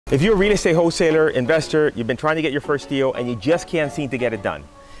If you're a real estate wholesaler, investor, you've been trying to get your first deal and you just can't seem to get it done.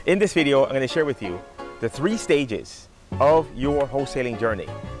 In this video, I'm going to share with you the 3 stages of your wholesaling journey,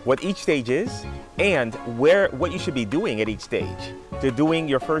 what each stage is, and what you should be doing at each stage, to doing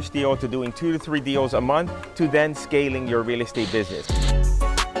your first deal, to doing 2 to 3 deals a month, to then scaling your real estate business.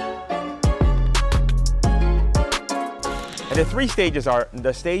 And the 3 stages are,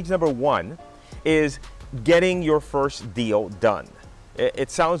 the stage number 1 is getting your first deal done.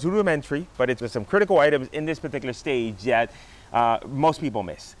 It sounds rudimentary, but there's some critical items in this particular stage that most people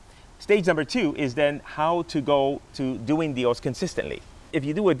miss. Stage number 2 is then how to go to doing deals consistently. If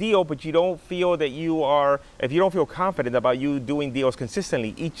you do a deal, but you don't feel that if you don't feel confident about you doing deals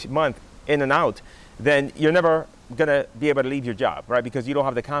consistently each month in and out, then you're never gonna be able to leave your job, right? Because you don't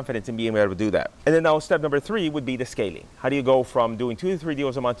have the confidence in being able to do that. And then now step number 3 would be the scaling. How do you go from doing 2 to 3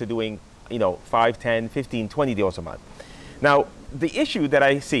 deals a month to doing, 5, 10, 15, 20 deals a month? Now, the issue that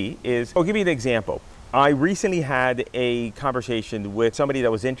I see is, I'll give you an example. I recently had a conversation with somebody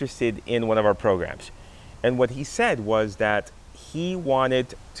that was interested in one of our programs. And what he said was that he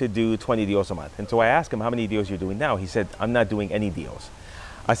wanted to do 20 deals a month. And so I asked him, how many deals you're doing now? He said, I'm not doing any deals.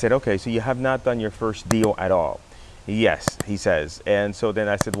 I said, okay, so you have not done your first deal at all. Yes, he says. And so then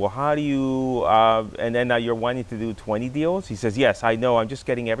I said, well, how do you, and then now you're wanting to do 20 deals? He says, yes, I know, I'm just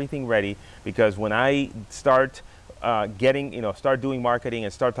getting everything ready, because when I start start doing marketing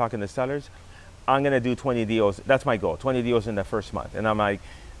and start talking to sellers, I'm gonna do 20 deals. That's my goal, 20 deals in the first month. And I'm like,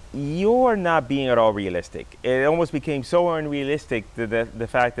 you're not being at all realistic. It almost became so unrealistic, the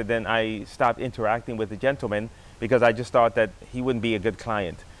fact that then I stopped interacting with the gentleman, because I just thought that he wouldn't be a good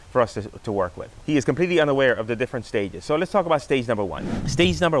client for us to work with. He is completely unaware of the different stages. So let's talk about stage number 1.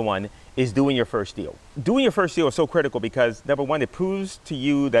 Stage number 1 is doing your first deal. Doing your first deal is so critical because, number 1, it proves to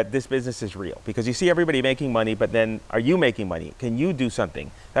you that this business is real. Because you see everybody making money, but then are you making money? Can you do something?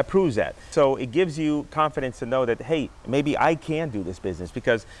 That proves that. So it gives you confidence to know that, hey, maybe I can do this business,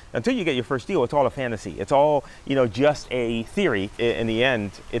 because until you get your first deal, it's all a fantasy. It's all, just a theory. In the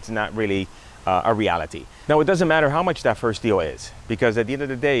end, it's not really a reality. Now, it doesn't matter how much that first deal is, because at the end of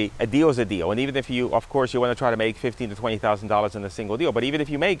the day, a deal is a deal. And even if you, of course, you want to try to make $15,000 to $20,000 in a single deal, but even if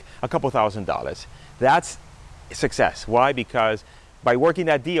you make a couple $1,000s, that's success. Why? Because by working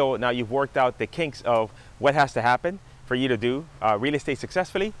that deal, now you've worked out the kinks of what has to happen for you to do real estate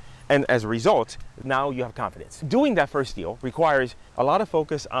successfully. And as a result, now you have confidence. Doing that first deal requires a lot of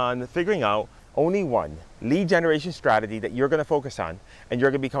focus on figuring out only one lead generation strategy that you're going to focus on, and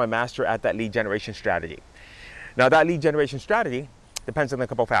you're going to become a master at that lead generation strategy. Now, that lead generation strategy depends on a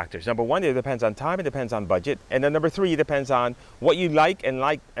couple factors. Number 1, it depends on time, it depends on budget, and then number 3, it depends on what you like and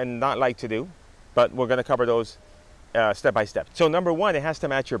not like to do. But we're going to cover those step by step. So number 1, it has to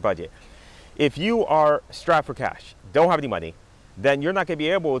match your budget. If you are strapped for cash, don't have any money, then you're not going to be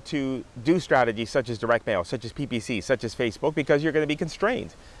able to do strategies such as direct mail, such as PPC, such as Facebook, because you're going to be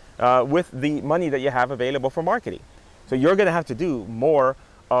constrained with the money that you have available for marketing. So you're going to have to do more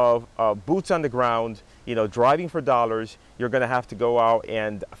of boots on the ground, driving for dollars. You're going to have to go out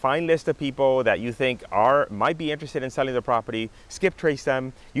and find lists of people that you think might be interested in selling the property, skip trace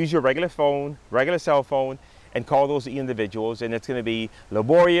them, use your regular cell phone, and call those individuals. And it's going to be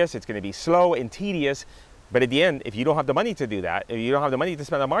laborious, it's going to be slow and tedious. But at the end, if you don't have the money to do that, if you don't have the money to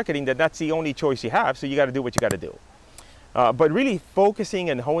spend on marketing, then that's the only choice you have. So you got to do what you got to do. But really focusing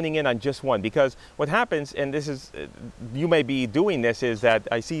and honing in on just one, because what happens, and this is, you may be doing this, is that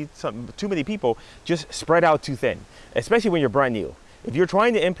I see too many people just spread out too thin, especially when you're brand new. If you're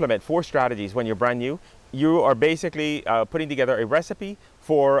trying to implement 4 strategies when you're brand new, you are basically putting together a recipe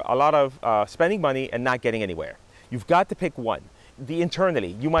for a lot of spending money and not getting anywhere. You've got to pick one.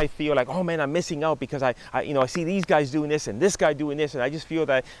 Internally, you might feel like, oh man, I'm missing out because I see these guys doing this and this guy doing this, and I just feel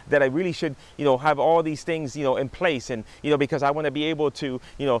that I really should, have all these things, in place, and because I want to be able to,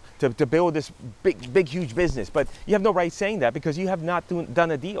 to build this big, huge business. But you have no right saying that, because you have not done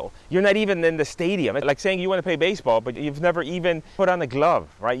a deal. You're not even in the stadium. It's like saying you want to play baseball, but you've never even put on a glove,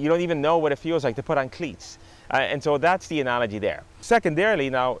 right? You don't even know what it feels like to put on cleats. And so that's the analogy there. Secondarily,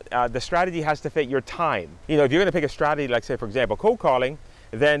 now, the strategy has to fit your time. If you're going to pick a strategy, like say, for example, cold calling,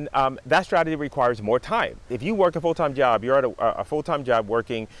 then that strategy requires more time. If you work a full-time job, you're at a full-time job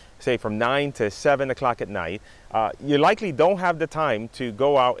working, say, from 9 to 7 o'clock at night, you likely don't have the time to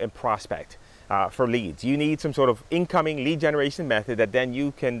go out and prospect for leads. You need some sort of incoming lead generation method that then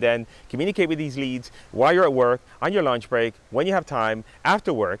you can then communicate with these leads while you're at work, on your lunch break, when you have time,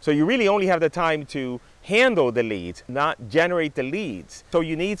 after work. So you really only have the time to handle the leads, not generate the leads. So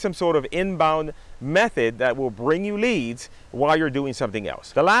you need some sort of inbound method that will bring you leads while you're doing something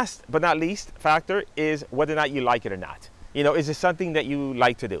else. The last but not least factor is whether or not you like it or not. You know, is it something that you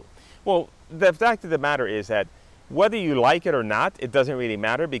like to do? Well, the fact of the matter is that whether you like it or not, it doesn't really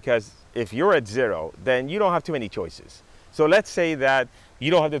matter, because if you're at zero, then you don't have too many choices. So let's say that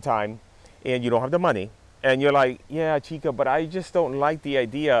you don't have the time and you don't have the money, and you're like, yeah, Chico, but I just don't like the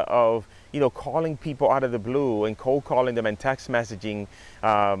idea of, you know, calling people out of the blue and cold calling them and text messaging,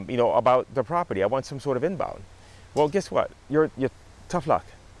 you know, about the property. I want some sort of inbound. Well, guess what? You're tough luck,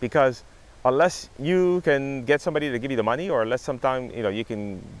 because unless you can get somebody to give you the money, or unless sometime, you know, you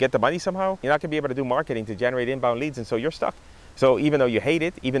can get the money somehow, you're not gonna be able to do marketing to generate inbound leads, and so you're stuck. So even though you hate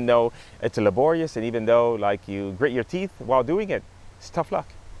it, even though it's laborious, and even though like you grit your teeth while doing it, it's tough luck.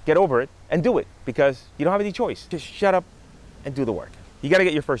 Get over it and do it, because you don't have any choice. Just shut up and do the work. You gotta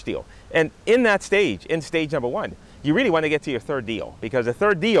get your first deal. And in that stage, in stage number one, you really wanna get to your third deal, because the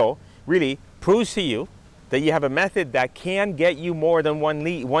third deal really proves to you that you have a method that can get you more than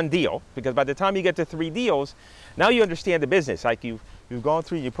one deal, because by the time you get to 3 deals, now you understand the business. Like you've gone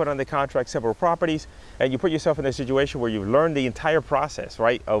through, you put on the contract several properties, and you put yourself in a situation where you've learned the entire process,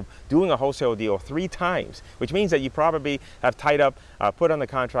 right, of doing a wholesale deal 3 times, which means that you probably have tied up, put on the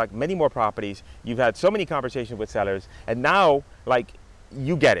contract many more properties. You've had so many conversations with sellers, and now like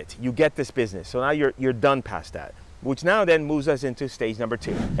you get it. You get this business. So now you're done past that, which now then moves us into stage number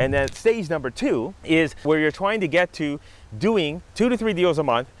 2. And then stage number 2 is where you're trying to get to doing 2 to 3 deals a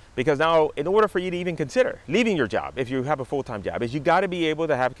month, because now in order for you to even consider leaving your job, if you have a full-time job, is you got to be able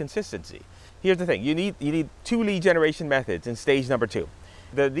to have consistency. Here's the thing, you need 2 lead generation methods in stage number 2.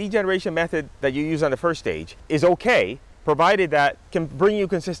 The lead generation method that you use on the first stage is okay, provided that can bring you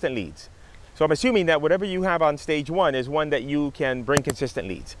consistent leads. So I'm assuming that whatever you have on stage 1 is one that you can bring consistent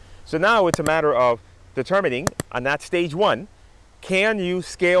leads. So now it's a matter of determining on that stage 1, can you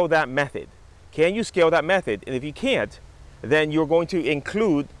scale that method? Can you scale that method? And if you can't, then you're going to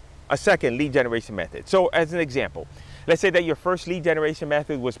include a second lead generation method. So as an example, let's say that your first lead generation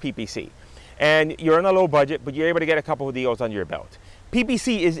method was PPC, and you're on a low budget, but you're able to get a couple of deals under your belt.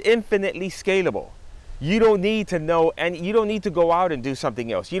 PPC is infinitely scalable. You don't need to know, and you don't need to go out and do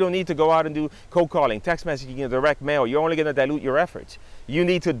something else. You don't need to go out and do cold calling, text messaging, direct mail. You're only going to dilute your efforts. You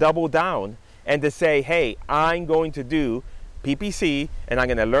need to double down and to say, hey, I'm going to do PPC, and I'm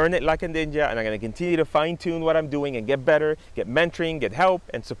going to learn it like a ninja, and I'm going to continue to fine-tune what I'm doing and get better, get mentoring, get help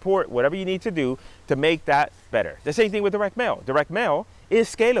and support, whatever you need to do to make that better. The same thing with direct mail. Direct mail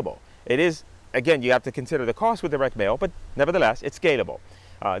is scalable. It is, again, you have to consider the cost with direct mail, but nevertheless, it's scalable.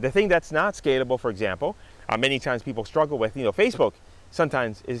 The thing that's not scalable, for example, many times people struggle with, you know, Facebook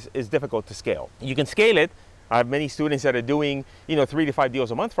sometimes is difficult to scale. You can scale it. I have many students that are doing, you know, 3 to 5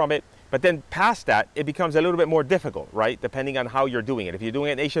 deals a month from it, but then past that, it becomes a little bit more difficult, right? Depending on how you're doing it. If you're doing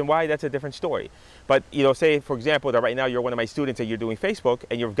it nationwide, that's a different story. But, you know, say, for example, that right now you're one of my students and you're doing Facebook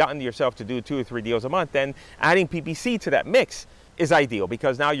and you've gotten yourself to do 2 or 3 deals a month, then adding PPC to that mix is ideal,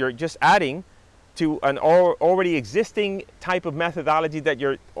 because now you're just adding to an already existing type of methodology that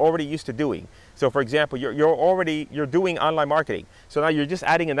you're already used to doing. So for example, you're doing online marketing. So now you're just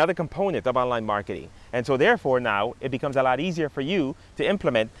adding another component of online marketing. And so therefore now it becomes a lot easier for you to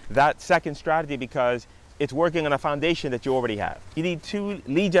implement that second strategy, because it's working on a foundation that you already have. You need 2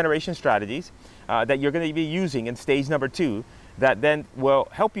 lead generation strategies that you're going to be using in stage number 2 that then will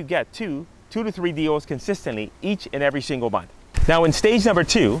help you get 2 to 3 deals consistently each and every single month. Now in stage number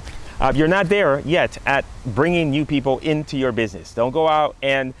 2, you're not there yet at bringing new people into your business. Don't go out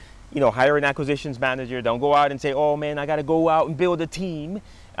and, you know, hire an acquisitions manager. Don't go out and say, oh man, I got to go out and build a team.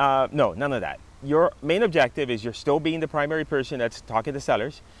 No, none of that. Your main objective is you're still being the primary person that's talking to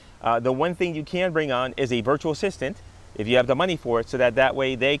sellers. The one thing you can bring on is a virtual assistant if you have the money for it, so that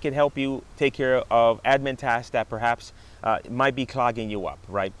way they can help you take care of admin tasks that perhaps might be clogging you up,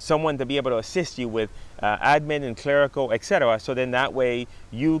 right? Someone to be able to assist you with admin and clerical, etc. So then that way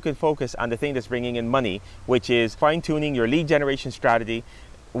you can focus on the thing that's bringing in money, which is fine-tuning your lead generation strategy.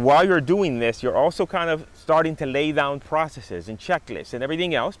 While you're doing this, you're also kind of starting to lay down processes and checklists and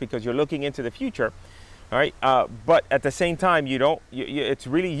everything else, because you're looking into the future. All right, but at the same time, it's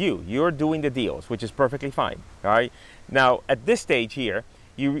really you're doing the deals, which is perfectly fine. All right, now at this stage here,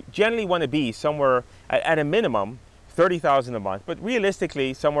 you generally want to be somewhere at a minimum $30,000 a month, but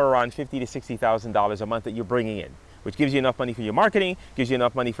realistically somewhere around $50,000 to $60,000 a month that you're bringing in, which gives you enough money for your marketing, gives you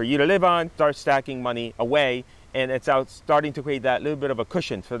enough money for you to live on, start stacking money away, and it's starting to create that little bit of a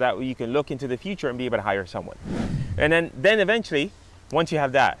cushion so that you can look into the future and be able to hire someone. And then eventually, once you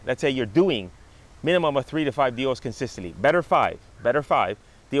have that, let's say you're doing minimum of 3 to 5 deals consistently, better five,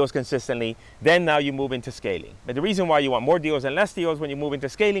 deals consistently, then now you move into scaling. But the reason why you want more deals and less deals when you move into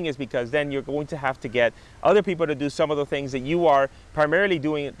scaling is because then you're going to have to get other people to do some of the things that you are primarily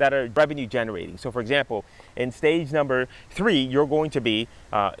doing that are revenue generating. So for example, in stage number 3, you're going to be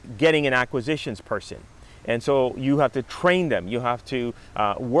getting an acquisitions person. And so you have to train them, you have to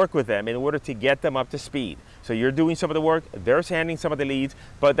work with them in order to get them up to speed. So you're doing some of the work, they're handling some of the leads,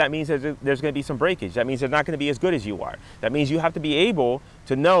 but that means there's going to be some breakage. That means they're not going to be as good as you are. That means you have to be able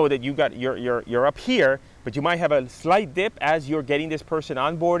to know that you're up here, but you might have a slight dip as you're getting this person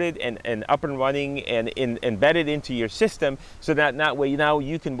onboarded and up and running and embedded into your system, so that way now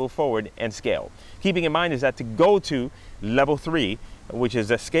you can move forward and scale. Keeping in mind is that to go to level 3, which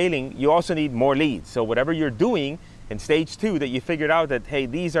is a scaling, you also need more leads. So whatever you're doing in stage 2 that you figured out that, hey,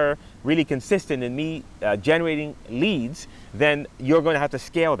 these are really consistent in me generating leads, then you're going to have to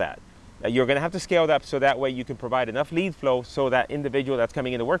scale that. You're going to have to scale that so that way you can provide enough lead flow so that individual that's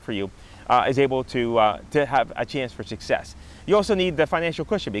coming in to work for you is able to have a chance for success. You also need the financial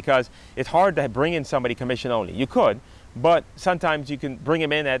cushion, because it's hard to bring in somebody commission only. You could, but sometimes you can bring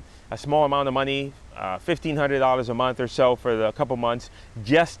them in at a small amount of money, $1,500 a month or so for a couple months,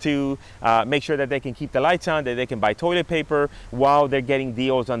 just to make sure that they can keep the lights on, that they can buy toilet paper while they're getting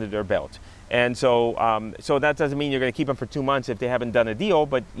deals under their belt. And so, so that doesn't mean you're going to keep them for 2 months if they haven't done a deal,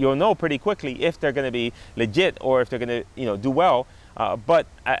 but you'll know pretty quickly if they're going to be legit or if they're going to, do well.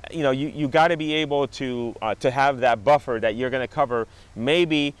 You got to be able to have that buffer that you're going to cover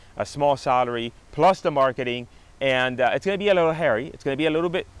maybe a small salary plus the marketing. And it's going to be a little hairy. It's going to be a little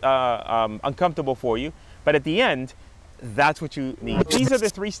bit uncomfortable for you. But at the end, that's what you need. These are the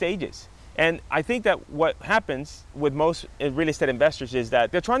 3 stages. And I think that what happens with most real estate investors is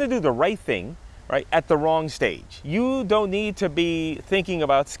that they're trying to do the right thing, right, at the wrong stage. You don't need to be thinking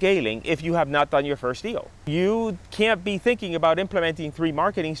about scaling if you have not done your first deal. You can't be thinking about implementing 3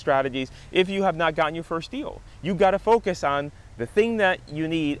 marketing strategies if you have not gotten your first deal. You got to focus on the thing that you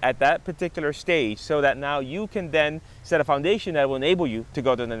need at that particular stage, so that now you can then set a foundation that will enable you to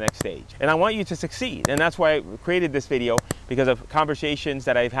go to the next stage. And I want you to succeed. And that's why I created this video, because of conversations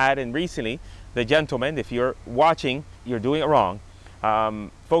that I've had. And recently, the gentleman, if you're watching, you're doing it wrong.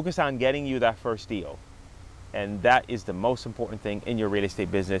 Focus on getting you that first deal. And that is the most important thing in your real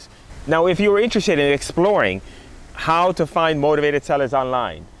estate business. Now, if you're interested in exploring how to find motivated sellers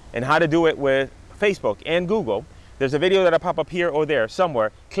online and how to do it with Facebook and Google, there's a video that'll pop up here or there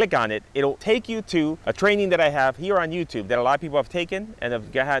somewhere. Click on it. It'll take you to a training that I have here on YouTube that a lot of people have taken and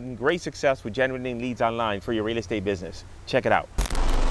have had great success with generating leads online for your real estate business. Check it out.